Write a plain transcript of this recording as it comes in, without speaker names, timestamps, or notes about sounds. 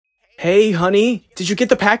Hey, honey, did you get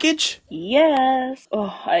the package? Yes.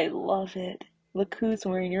 Oh, I love it. Look who's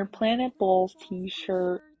wearing your Planet Balls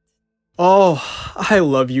t-shirt. Oh, I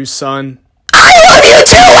love you, son. I love you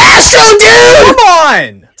too, Astro Dude! Come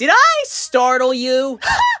on! Did I startle you?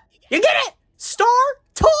 You get it?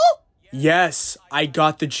 Startle? Yes, I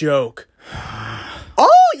got the joke.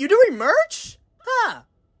 Oh, you doing merch? Huh.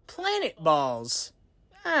 Planet Balls.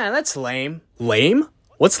 Ah, that's lame. Lame?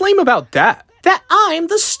 What's lame about that? That I'm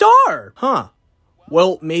the star. Huh.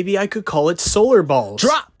 Well, maybe I could call it SolarBalls.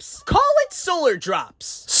 Drops. Call it Solar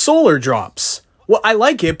Drops. Solar Drops. Well, I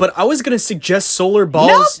like it, but I was gonna suggest SolarBalls.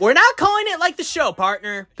 Nope, we're not calling it like the show,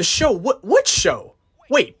 partner. The show? What show?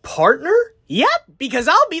 Wait, partner? Yep, because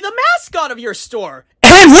I'll be the mascot of your store.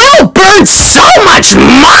 And we'll burn so much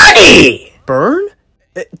money! Burn?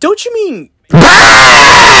 Don't you mean...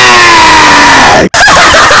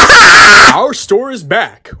 Our store is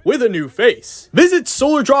back with a new face. Visit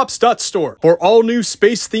SolarDrops.store for all new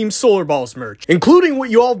space-themed SolarBalls merch, including what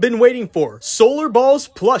you all have been waiting for, SolarBalls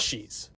plushies.